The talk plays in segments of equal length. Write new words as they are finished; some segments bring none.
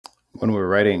When we're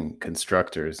writing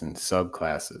constructors and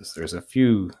subclasses, there's a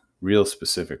few real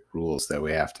specific rules that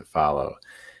we have to follow.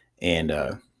 And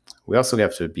we also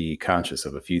have to be conscious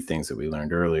of a few things that we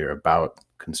learned earlier about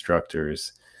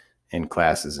constructors and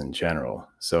classes in general.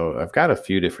 So I've got a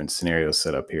few different scenarios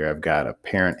set up here. I've got a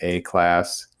parent A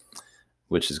class,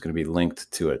 which is going to be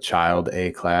linked to a child A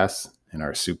class in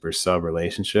our super sub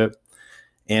relationship.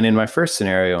 And in my first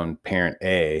scenario in parent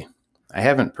A, I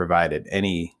haven't provided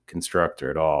any constructor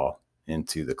at all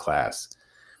into the class.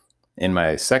 In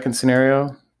my second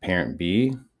scenario, parent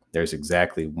B, there's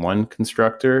exactly one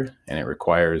constructor and it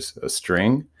requires a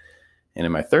string. And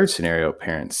in my third scenario,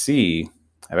 parent C,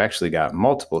 I've actually got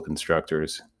multiple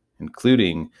constructors,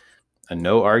 including a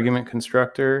no argument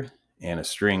constructor and a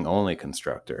string only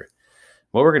constructor.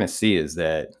 What we're going to see is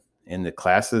that in the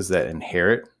classes that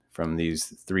inherit from these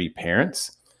three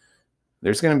parents,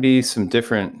 there's going to be some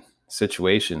different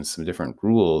situations, some different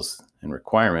rules and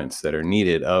requirements that are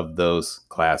needed of those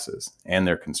classes and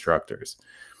their constructors.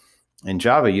 In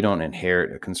Java, you don't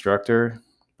inherit a constructor,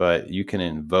 but you can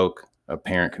invoke a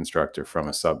parent constructor from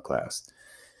a subclass.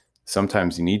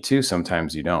 Sometimes you need to,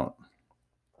 sometimes you don't.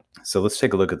 So let's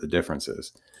take a look at the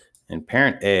differences. In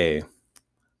parent A,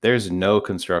 there's no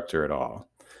constructor at all.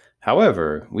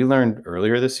 However, we learned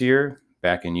earlier this year,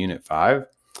 back in Unit 5,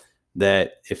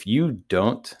 that if you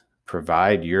don't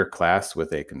provide your class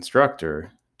with a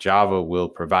constructor, Java will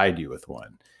provide you with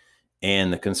one.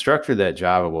 And the constructor that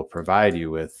Java will provide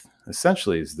you with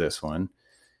essentially is this one,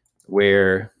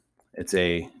 where it's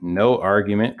a no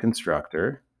argument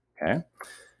constructor. Okay.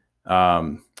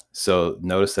 So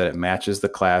notice that it matches the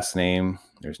class name.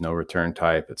 There's no return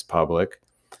type. It's public.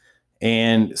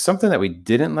 And something that we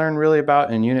didn't learn really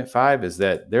about in Unit 5 is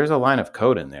that there's a line of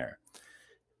code in there.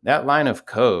 That line of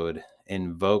code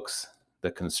invokes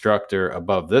the constructor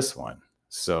above this one.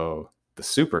 So the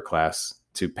superclass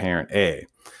to parent A.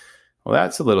 Well,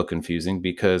 that's a little confusing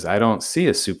because I don't see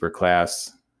a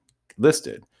superclass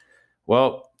listed.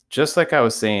 Well, just like I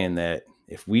was saying that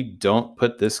if we don't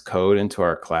put this code into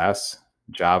our class,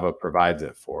 Java provides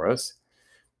it for us.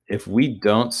 If we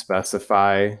don't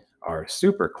specify our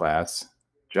superclass,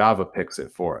 Java picks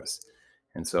it for us.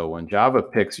 And so when Java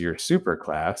picks your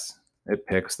superclass, it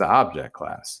picks the object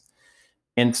class.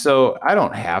 And so I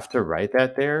don't have to write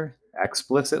that there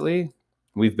explicitly.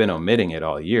 We've been omitting it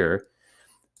all year.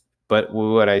 But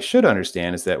what I should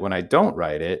understand is that when I don't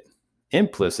write it,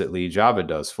 implicitly Java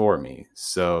does for me.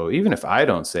 So even if I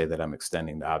don't say that I'm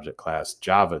extending the object class,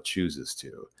 Java chooses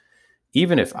to.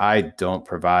 Even if I don't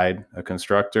provide a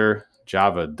constructor,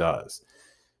 Java does.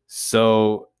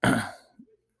 So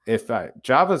if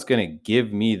Java is going to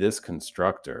give me this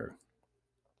constructor,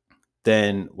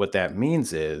 then what that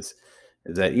means is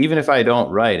that even if I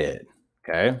don't write it,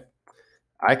 okay,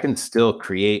 I can still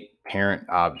create parent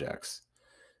objects.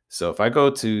 So if I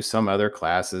go to some other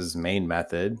class's main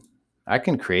method, I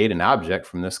can create an object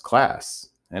from this class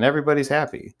and everybody's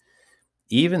happy.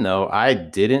 Even though I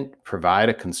didn't provide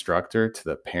a constructor to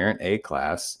the parent A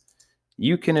class,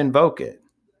 you can invoke it.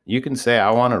 You can say,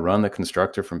 I want to run the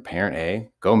constructor from parent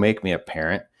A, go make me a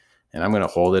parent, and I'm going to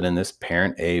hold it in this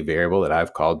parent A variable that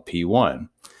I've called P1.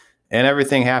 And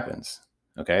everything happens.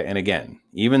 Okay. And again,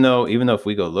 even though if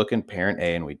we go look in parent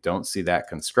A and we don't see that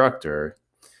constructor,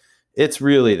 it's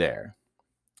really there.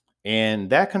 And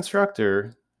that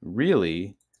constructor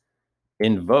really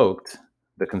invoked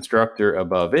the constructor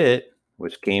above it,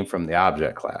 which came from the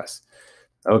object class.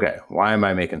 Okay, why am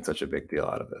I making such a big deal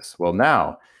out of this? Well,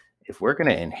 now, if we're going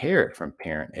to inherit from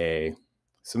parent A,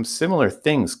 some similar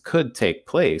things could take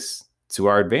place to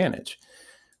our advantage.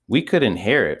 We could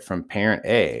inherit from parent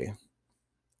A,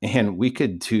 and we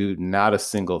could do not a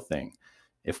single thing.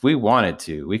 If we wanted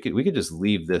to, we could just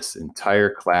leave this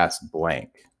entire class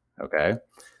blank, okay?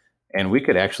 And we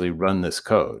could actually run this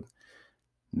code.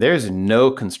 There's no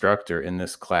constructor in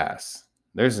this class.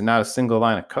 There's not a single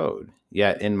line of code.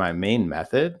 Yet in my main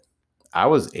method, I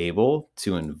was able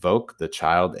to invoke the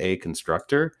child A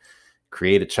constructor,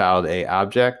 create a child A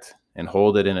object, and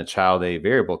hold it in a child A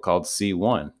variable called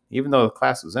C1, even though the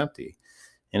class was empty.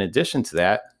 In addition to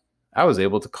that, I was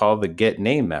able to call the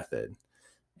getName method,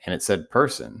 and it said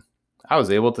person. I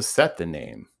was able to set the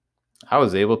name. I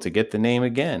was able to get the name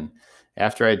again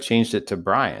after I changed it to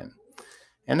Brian.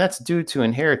 And that's due to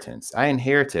inheritance. I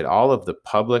inherited all of the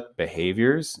public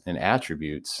behaviors and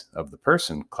attributes of the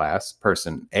person class,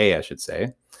 person A, I should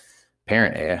say,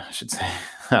 parent A, I should say,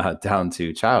 down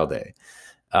to child A.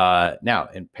 Now,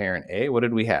 in parent A, what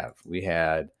did we have? We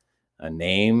had a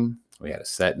name, we had a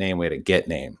set name, we had a get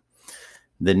name.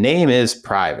 The name is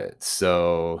private.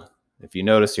 So if you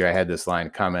notice here, I had this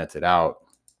line commented out.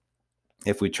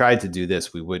 If we tried to do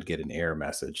this, we would get an error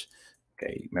message.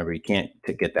 Okay, remember, you can't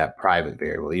get that private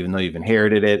variable. Even though you've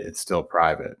inherited it, it's still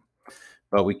private.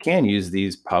 But we can use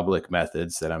these public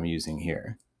methods that I'm using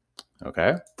here.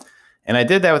 Okay, and I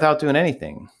did that without doing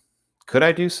anything. Could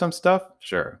I do some stuff?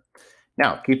 Sure.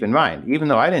 Now, keep in mind, even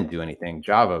though I didn't do anything,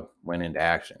 Java went into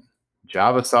action.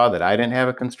 Java saw that I didn't have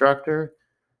a constructor.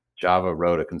 Java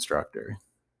wrote a constructor.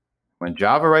 When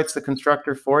Java writes the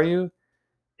constructor for you,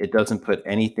 it doesn't put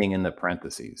anything in the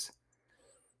parentheses.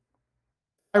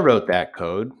 I wrote that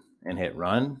code and hit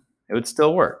run, it would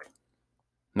still work.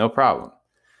 No problem.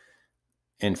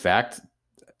 In fact,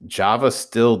 Java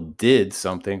still did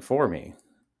something for me.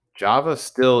 Java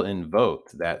still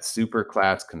invoked that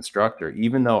superclass constructor,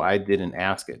 even though I didn't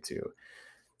ask it to.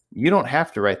 You don't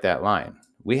have to write that line.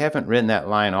 We haven't written that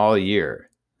line all year,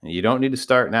 and you don't need to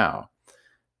start now.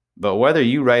 But whether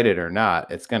you write it or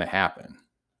not, it's going to happen.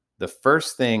 The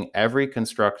first thing every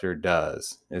constructor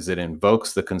does is it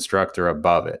invokes the constructor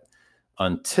above it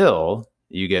until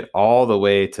you get all the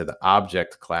way to the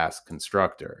object class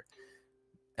constructor.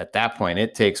 At that point,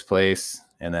 it takes place,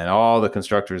 and then all the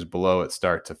constructors below it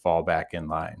start to fall back in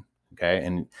line. Okay.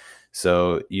 And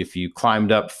so if you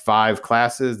climbed up 5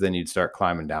 classes, then you'd start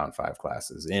climbing down 5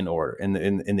 classes in order,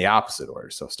 in the opposite order.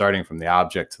 So starting from the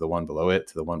object to the one below it,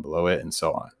 to the one below it, and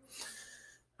so on.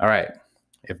 All right.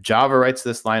 If Java writes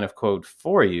this line of code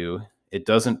for you, it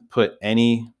doesn't put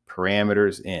any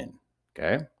parameters in.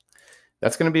 Okay.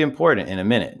 That's going to be important in a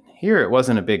minute. Here, it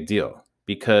wasn't a big deal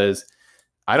because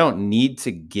I don't need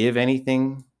to give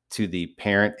anything to the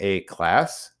parent A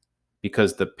class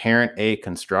because the parent A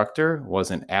constructor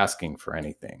wasn't asking for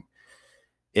anything.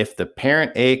 If the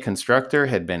parent A constructor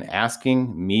had been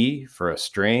asking me for a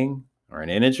string or an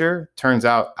integer, turns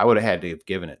out I would have had to have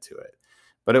given it to it,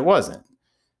 but it wasn't.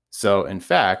 So in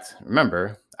fact,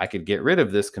 remember, I could get rid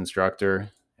of this constructor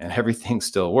and everything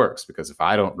still works because if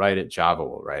I don't write it, Java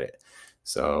will write it.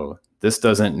 So this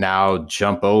doesn't now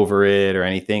jump over it or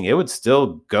anything. It would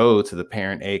still go to the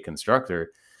parent A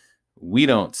constructor. We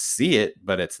don't see it,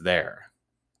 but it's there.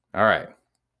 All right.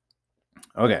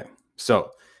 Okay.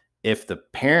 So if the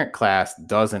parent class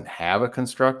doesn't have a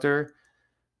constructor,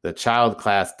 the child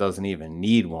class doesn't even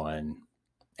need one.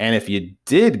 And if you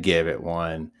did give it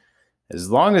one, as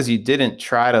long as you didn't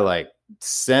try to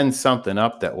send something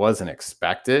up that wasn't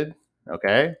expected,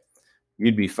 okay,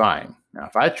 you'd be fine. Now,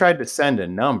 if I tried to send a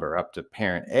number up to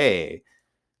parent A,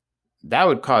 that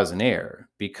would cause an error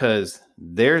because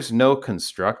there's no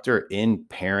constructor in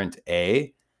parent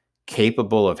A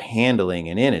capable of handling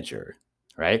an integer,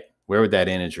 right? Where would that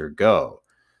integer go?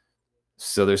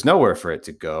 So there's nowhere for it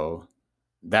to go.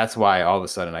 That's why all of a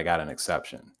sudden I got an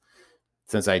exception.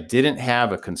 Since I didn't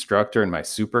have a constructor in my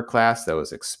superclass that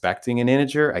was expecting an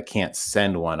integer, I can't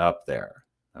send one up there,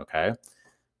 okay?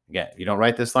 Again, if you don't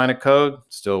write this line of code,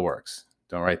 still works.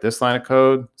 Don't write this line of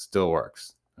code, still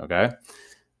works, okay?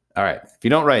 All right, if you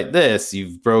don't write this,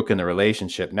 you've broken the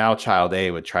relationship. Now child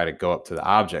A would try to go up to the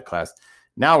object class.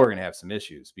 Now we're gonna have some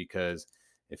issues because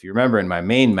if you remember in my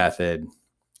main method,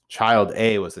 child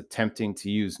A was attempting to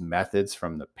use methods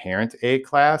from the parent A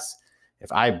class.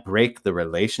 If I break the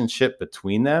relationship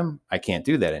between them, I can't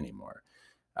do that anymore.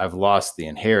 I've lost the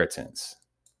inheritance.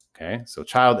 Okay, so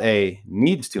child A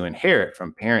needs to inherit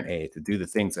from parent A to do the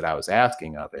things that I was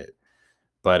asking of it,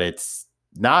 but it's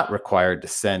not required to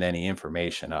send any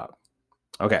information up.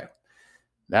 Okay,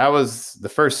 that was the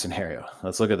first scenario.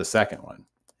 Let's look at the second one.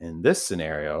 In this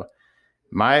scenario,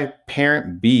 my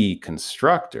parent B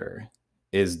constructor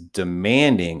is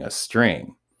demanding a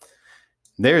string.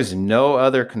 There's no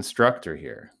other constructor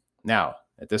here. Now,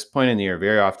 at this point in the year,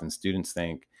 very often students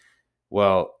think,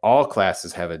 well, all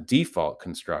classes have a default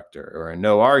constructor or a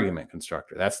no argument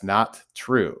constructor. That's not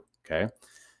true, okay?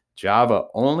 Java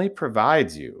only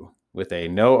provides you with a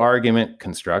no argument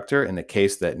constructor in the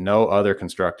case that no other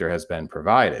constructor has been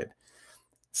provided.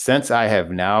 Since I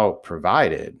have now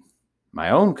provided my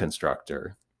own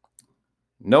constructor,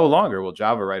 no longer will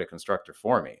Java write a constructor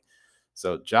for me.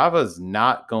 So Java is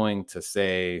not going to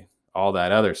say all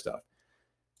that other stuff.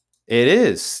 It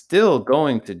is still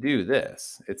going to do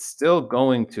this. It's still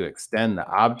going to extend the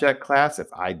object class if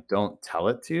I don't tell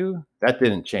it to. That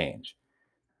didn't change.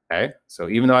 Okay, so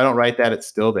even though I don't write that, it's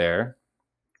still there.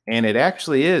 And it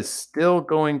actually is still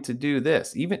going to do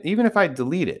this. Even if I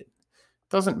delete it, it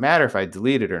doesn't matter if I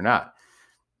delete it or not.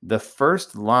 The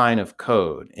first line of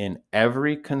code in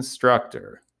every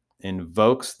constructor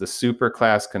invokes the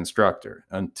superclass constructor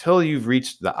until you've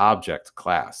reached the object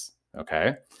class,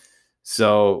 okay?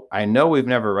 So I know we've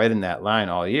never written that line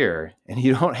all year, and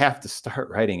you don't have to start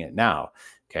writing it now,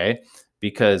 okay?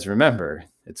 Because remember,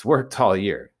 it's worked all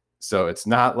year. So it's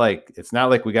not like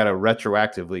we got to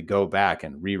retroactively go back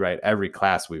and rewrite every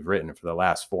class we've written for the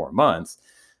last 4 months.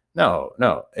 No,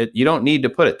 you don't need to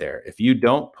put it there. If you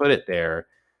don't put it there,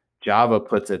 Java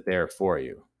puts it there for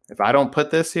you. If I don't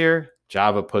put this here,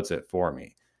 Java puts it for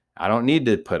me. I don't need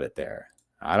to put it there.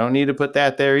 I don't need to put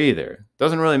that there either.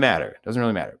 Doesn't really matter.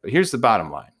 But here's the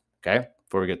bottom line, okay?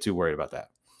 Before we get too worried about that.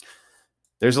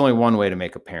 There's only one way to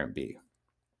make a parent B.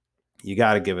 You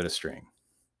got to give it a string.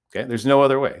 Okay, there's no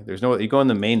other way. You go in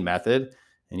the main method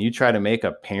and you try to make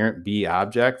a parent B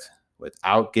object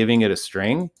without giving it a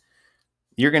string,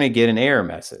 you're going to get an error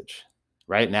message.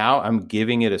 Right now, I'm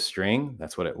giving it a string.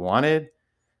 That's what it wanted.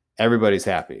 Everybody's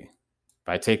happy. If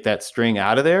I take that string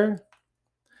out of there,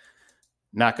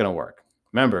 not going to work.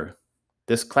 Remember,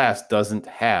 this class doesn't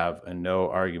have a no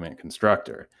argument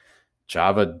constructor.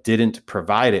 Java didn't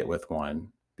provide it with one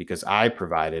because I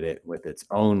provided it with its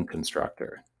own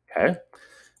constructor. Okay.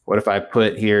 What if I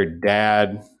put here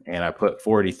dad and I put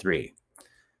 43?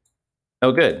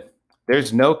 No good.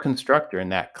 There's no constructor in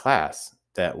that class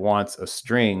that wants a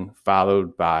string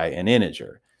followed by an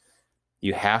integer.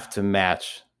 You have to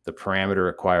match the parameter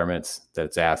requirements that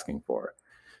it's asking for.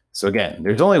 So again,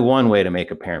 there's only one way to make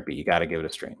a parent B. You got to give it a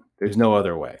string. There's no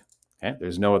other way. Okay?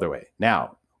 There's no other way.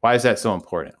 Now, why is that so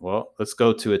important? Well, let's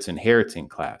go to its inheriting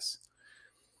class.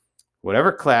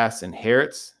 Whatever class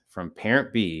inherits from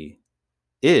parent B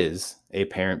is a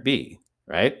parent B,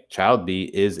 right? Child B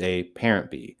is a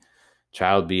parent B.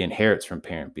 Child B inherits from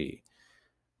parent B.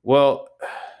 Well,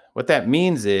 what that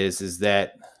means is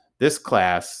that this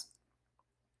class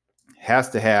has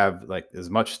to have like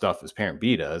as much stuff as parent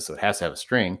B does, so it has to have a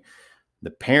string. The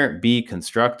parent B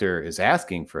constructor is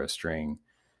asking for a string.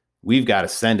 We've got to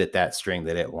send it that string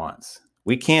that it wants.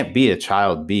 We can't be a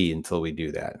child B until we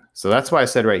do that. So that's why I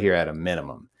said right here at a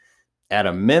minimum. At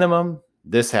a minimum,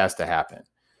 this has to happen.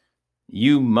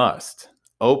 You must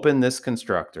open this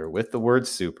constructor with the word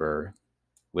super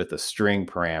with a string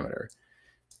parameter.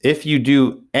 If you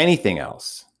do anything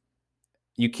else,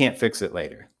 you can't fix it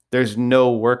later. There's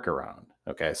no workaround.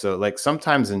 Okay, so like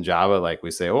sometimes in Java, like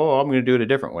we say, oh, I'm going to do it a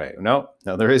different way. No,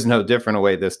 there is no different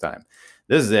way this time.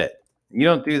 This is it. You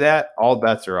don't do that, all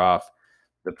bets are off.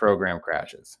 The program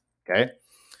crashes. Okay,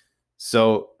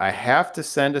 so I have to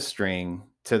send a string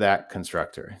to that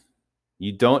constructor.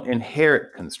 You don't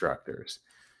inherit constructors.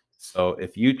 So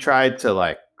if you tried to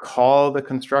like call the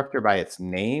constructor by its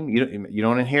name, you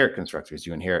don't inherit constructors.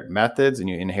 You inherit methods and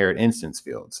you inherit instance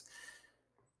fields.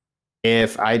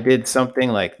 If I did something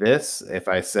like this, if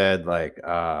I said like,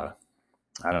 I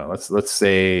don't know, let's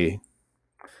say,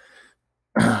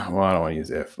 well, I don't want to use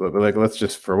if, but like, let's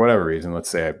just, for whatever reason, let's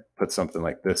say I put something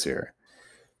like this here.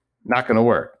 Not going to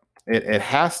work. It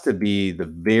has to be the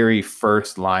very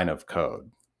first line of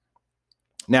code.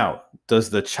 Now, does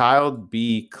the child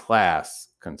B class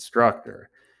constructor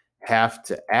have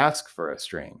to ask for a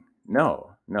string?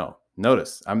 No.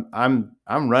 Notice I'm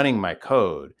running my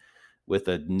code with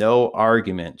a no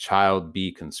argument child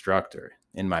B constructor.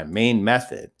 In my main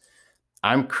method,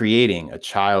 I'm creating a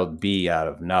child B out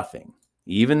of nothing.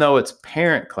 Even though its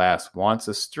parent class wants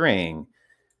a string,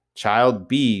 child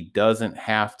B doesn't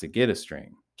have to get a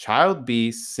string. Child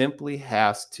B simply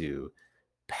has to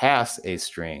pass a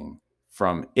string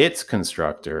from its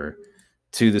constructor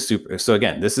to the super. So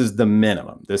again, this is the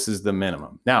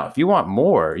minimum. Now, if you want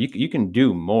more, you can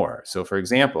do more. So for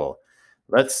example,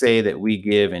 let's say that we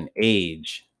give an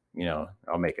age,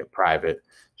 I'll make it private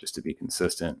just to be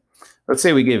consistent. Let's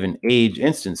say we give an age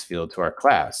instance field to our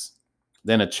class.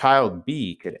 Then a child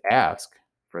B could ask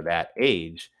for that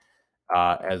age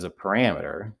as a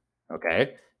parameter,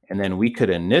 okay? And then we could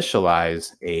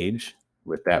initialize age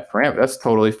with that parameter. That's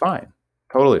totally fine.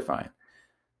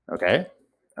 Okay.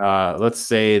 Let's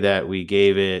say that we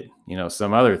gave it,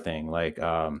 some other thing like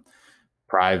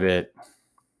private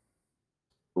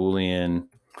Boolean,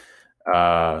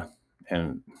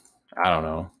 and I don't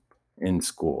know, in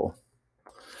school.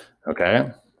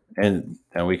 Okay. And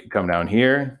we could come down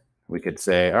here. We could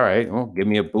say, all right, well, give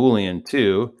me a Boolean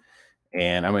too.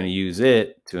 And I'm going to use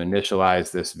it to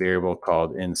initialize this variable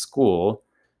called in school.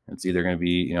 It's either going to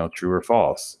be, true or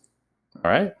false.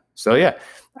 All right. So yeah,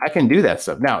 I can do that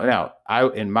stuff. Now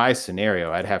in my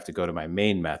scenario, I'd have to go to my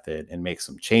main method and make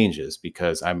some changes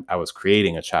because I was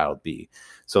creating a child B.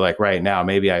 So like right now,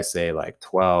 maybe I say like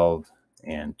 12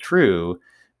 and true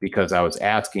because I was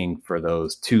asking for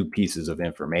those two pieces of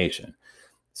information.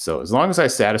 So as long as I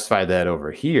satisfy that over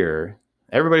here,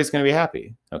 everybody's going to be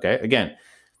happy. Okay. Again,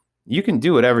 you can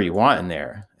do whatever you want in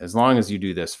there as long as you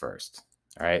do this first.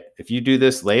 All right. If you do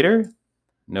this later,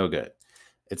 no good.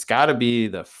 It's got to be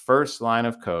the first line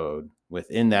of code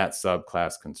within that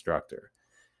subclass constructor.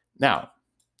 Now,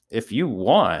 if you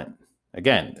want,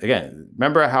 again,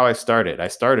 remember how I started? I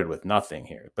started with nothing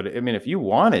here. But I mean, if you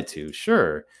wanted to,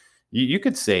 sure, you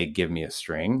could say, give me a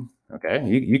string. Okay.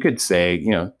 You could say,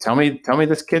 tell me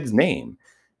this kid's name.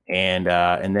 And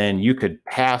then you could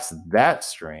pass that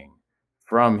string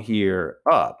from here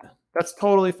up. That's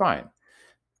totally fine.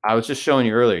 I was just showing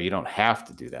you earlier, you don't have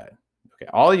to do that. Okay.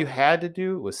 All you had to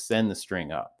do was send the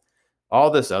string up. All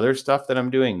this other stuff that I'm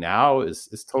doing now is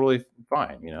totally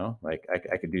fine. Like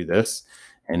I could do this,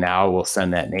 and now we'll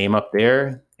send that name up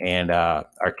there, and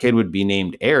our kid would be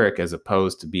named Eric as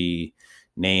opposed to be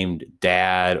named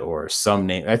Dad or some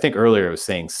name. I think earlier it was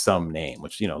saying some name,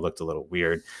 which looked a little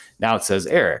weird. Now it says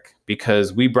Eric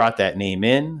because we brought that name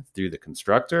in through the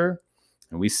constructor,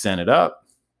 and we sent it up.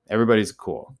 Everybody's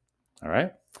cool. All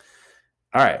right.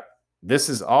 This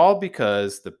is all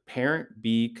because the parent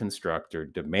B constructor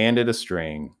demanded a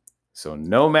string. So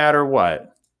no matter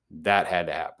what, that had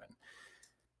to happen.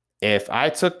 If I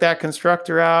took that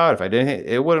constructor out, if I didn't,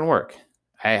 it wouldn't work.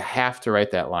 I have to write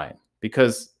that line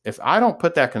because if I don't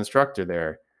put that constructor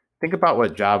there, think about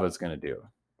what Java is going to do.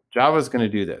 Java is going to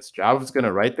do this. Java is going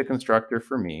to write the constructor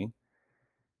for me,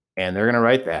 and they're going to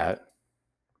write that.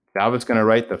 Java is going to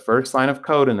write the first line of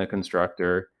code in the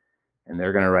constructor, and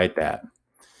they're going to write that.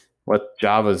 What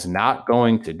Java's not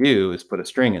going to do is put a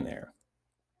string in there.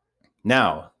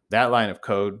 Now, that line of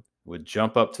code would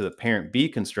jump up to the parent B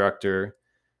constructor.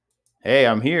 Hey,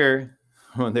 I'm here.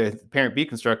 The parent B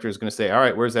constructor is going to say, all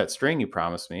right, where's that string you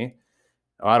promised me?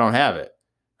 Oh, I don't have it.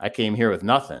 I came here with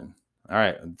nothing. All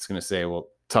right, it's going to say, well,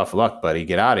 tough luck, buddy.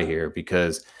 Get out of here,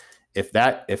 because if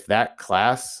that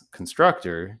class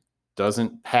constructor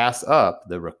doesn't pass up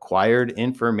the required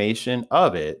information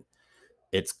of it,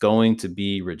 it's going to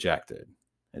be rejected.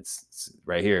 It's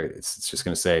right here. It's just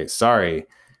going to say, sorry,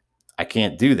 I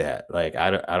can't do that. Like, I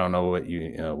don't know what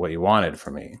what you wanted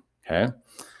from me. Okay.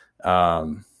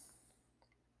 All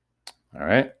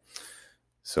right.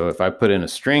 So if I put in a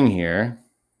string here,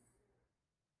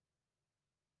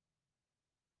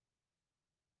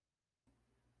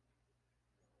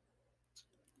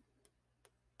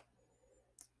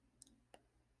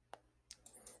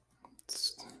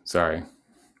 sorry.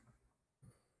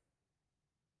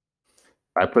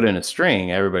 If I put in a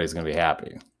string, everybody's going to be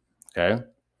happy. Okay.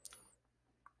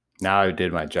 Now I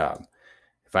did my job.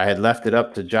 If I had left it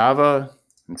up to Java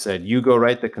and said, you go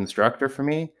write the constructor for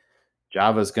me,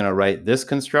 Java's going to write this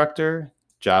constructor.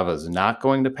 Java's not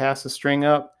going to pass a string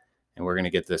up, and we're going to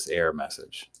get this error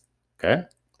message. Okay.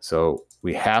 So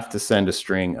we have to send a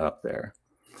string up there.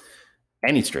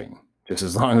 Any string, just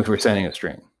as long as we're sending a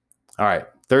string. All right.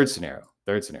 Third scenario.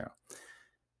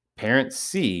 Parent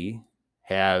C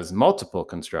has multiple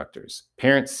constructors.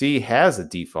 Parent C has a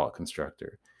default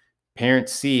constructor. Parent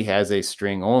C has a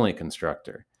string only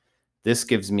constructor. This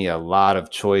gives me a lot of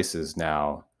choices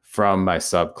now from my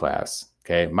subclass.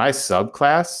 Okay. My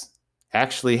subclass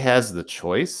actually has the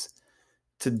choice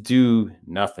to do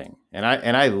nothing. And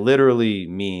I literally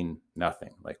mean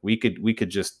nothing. Like we could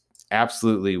just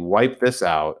absolutely wipe this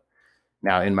out.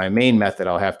 Now in my main method,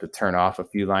 I'll have to turn off a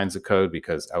few lines of code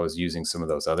because I was using some of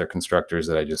those other constructors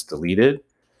that I just deleted.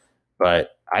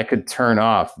 But I could turn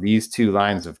off these 2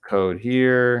 lines of code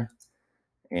here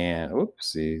and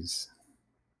oopsies,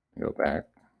 go back.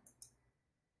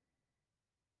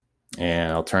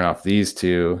 And I'll turn off these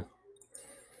 2.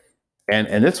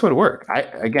 And this would work.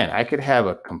 I could have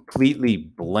a completely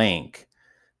blank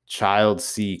child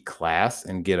C class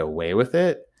and get away with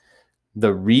it.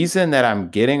 The reason that I'm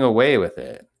getting away with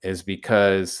it is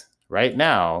because right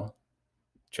now,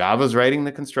 Java's writing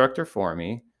the constructor for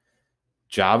me.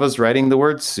 Java's writing the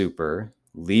word super,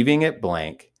 leaving it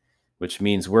blank, which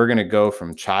means we're going to go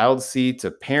from child C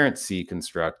to parent C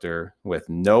constructor with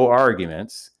no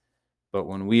arguments. But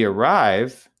when we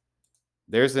arrive,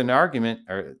 there's an argument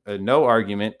or a no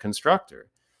argument constructor.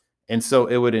 And so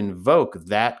it would invoke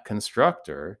that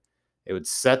constructor. It would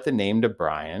set the name to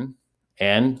Brian.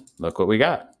 And look what we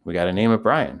got. We got a name of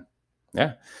Brian.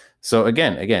 Yeah. So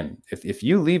again, if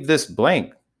you leave this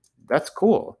blank, that's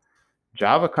cool.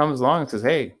 Java comes along and says,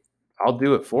 hey, I'll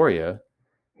do it for you.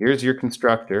 Here's your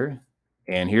constructor.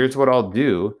 And here's what I'll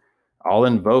do. I'll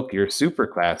invoke your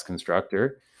superclass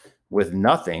constructor with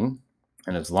nothing.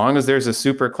 And as long as there's a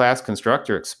superclass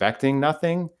constructor expecting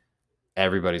nothing,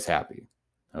 everybody's happy.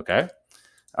 Okay.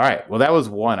 All right. Well, that was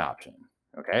one option.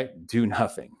 Okay. Do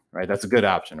nothing, right? That's a good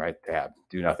option, right? To have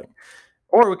do nothing.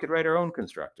 Or we could write our own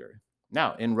constructor.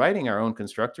 Now, in writing our own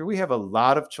constructor, we have a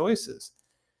lot of choices.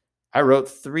 I wrote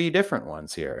 3 different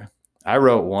ones here. I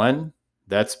wrote one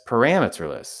that's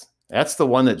parameterless. That's the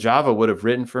one that Java would have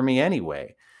written for me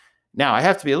anyway. Now I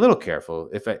have to be a little careful.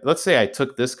 Let's say I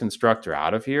took this constructor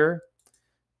out of here,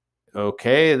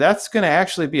 okay, that's going to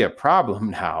actually be a problem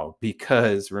now,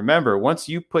 because remember, once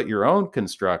you put your own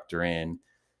constructor in,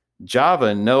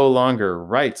 Java no longer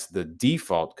writes the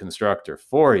default constructor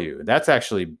for you. That's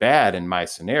actually bad in my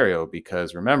scenario,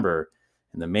 because remember,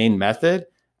 in the main method,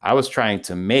 I was trying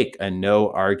to make a no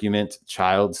argument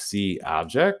child C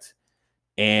object.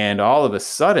 And all of a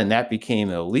sudden that became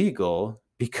illegal,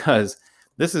 because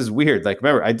this is weird. Like,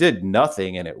 remember, I did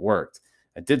nothing and it worked.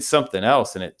 I did something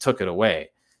else and it took it away.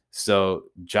 So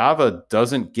Java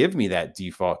doesn't give me that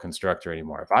default constructor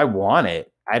anymore. If I want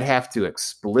it, I'd have to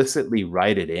explicitly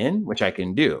write it in, which I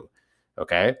can do.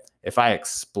 Okay. If I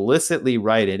explicitly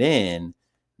write it in,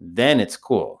 then it's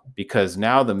cool, because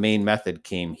now the main method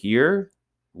came here,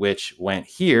 which went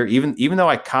here. Even though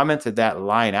I commented that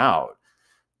line out,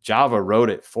 Java wrote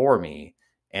it for me,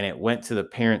 and it went to the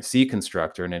parent C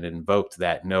constructor and it invoked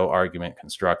that no argument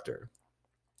constructor.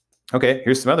 Okay,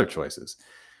 here's some other choices.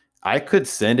 I could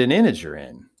send an integer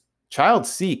in. Child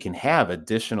C can have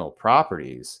additional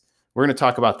properties. We're going to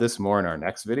talk about this more in our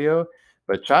next video,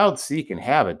 but child C can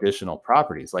have additional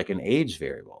properties like an age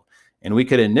variable, and we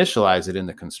could initialize it in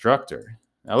the constructor.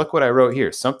 Now look what I wrote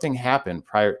here. Something happened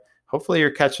prior. Hopefully you're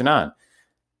catching on.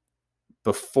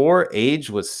 Before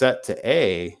age was set to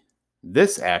A,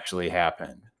 this actually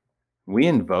happened. We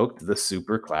invoked the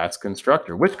superclass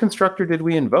constructor. Which constructor did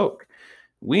we invoke?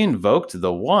 We invoked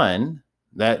the one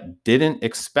that didn't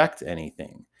expect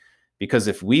anything. Because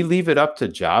if we leave it up to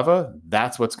Java,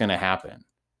 that's what's going to happen.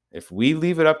 If we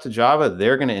leave it up to Java,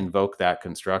 they're going to invoke that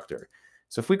constructor.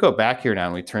 So if we go back here now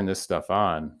and we turn this stuff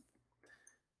on,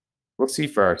 we'll see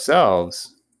for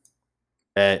ourselves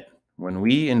that when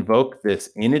we invoke this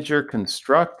integer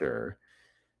constructor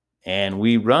and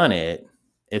we run it,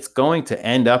 it's going to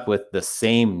end up with the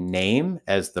same name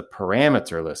as the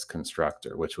parameterless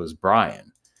constructor, which was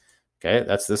Brian. Okay,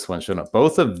 that's this one showing up.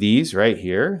 Both of these right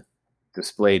here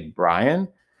displayed Brian.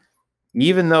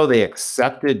 Even though they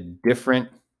accepted different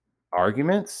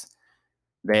arguments,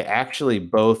 they actually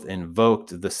both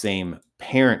invoked the same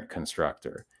parent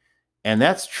constructor. And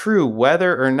that's true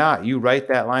whether or not you write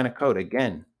that line of code.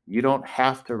 Again, you don't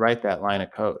have to write that line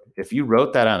of code. If you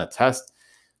wrote that on a test,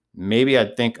 maybe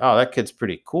I'd think, oh, that kid's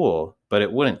pretty cool, but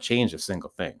it wouldn't change a single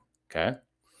thing, okay?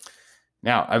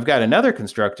 Now, I've got another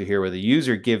constructor here where the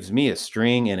user gives me a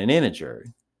string and an integer.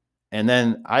 And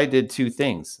then I did two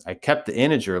things. I kept the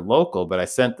integer local, but I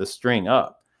sent the string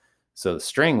up. So the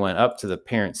string went up to the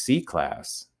parent C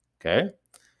class, okay?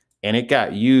 And it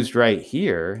got used right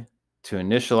here to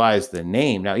initialize the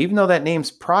name. Now, even though that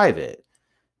name's private,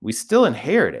 we still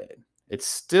inherit it. It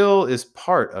still is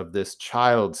part of this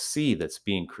child C that's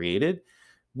being created.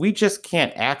 We just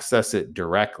can't access it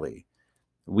directly.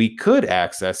 We could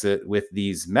access it with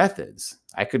these methods.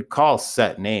 I could call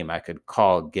set name. I could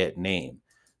call get name.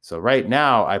 So right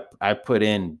now I put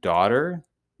in daughter,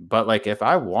 but like if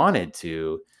I wanted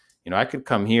to, I could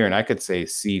come here and I could say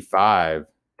C5.set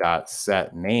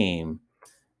name,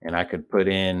 and I could put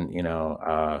in,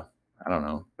 I don't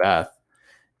know, Beth,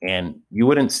 and you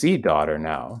wouldn't see daughter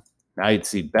now. Now you'd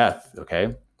see Beth,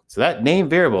 okay? So that name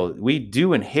variable, we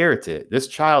do inherit it. This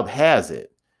child has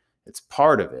it. It's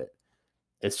part of it.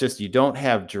 It's just you don't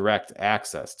have direct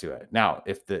access to it. Now,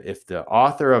 if the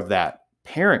author of that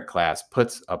parent class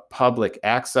puts a public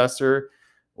accessor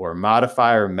or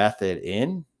modifier method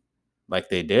in, like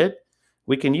they did,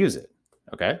 we can use it,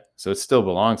 okay? So it still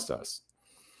belongs to us.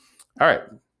 All right.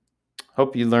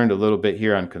 Hope you learned a little bit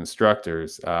here on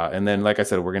constructors. And then, like I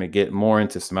said, we're going to get more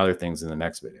into some other things in the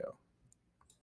next video.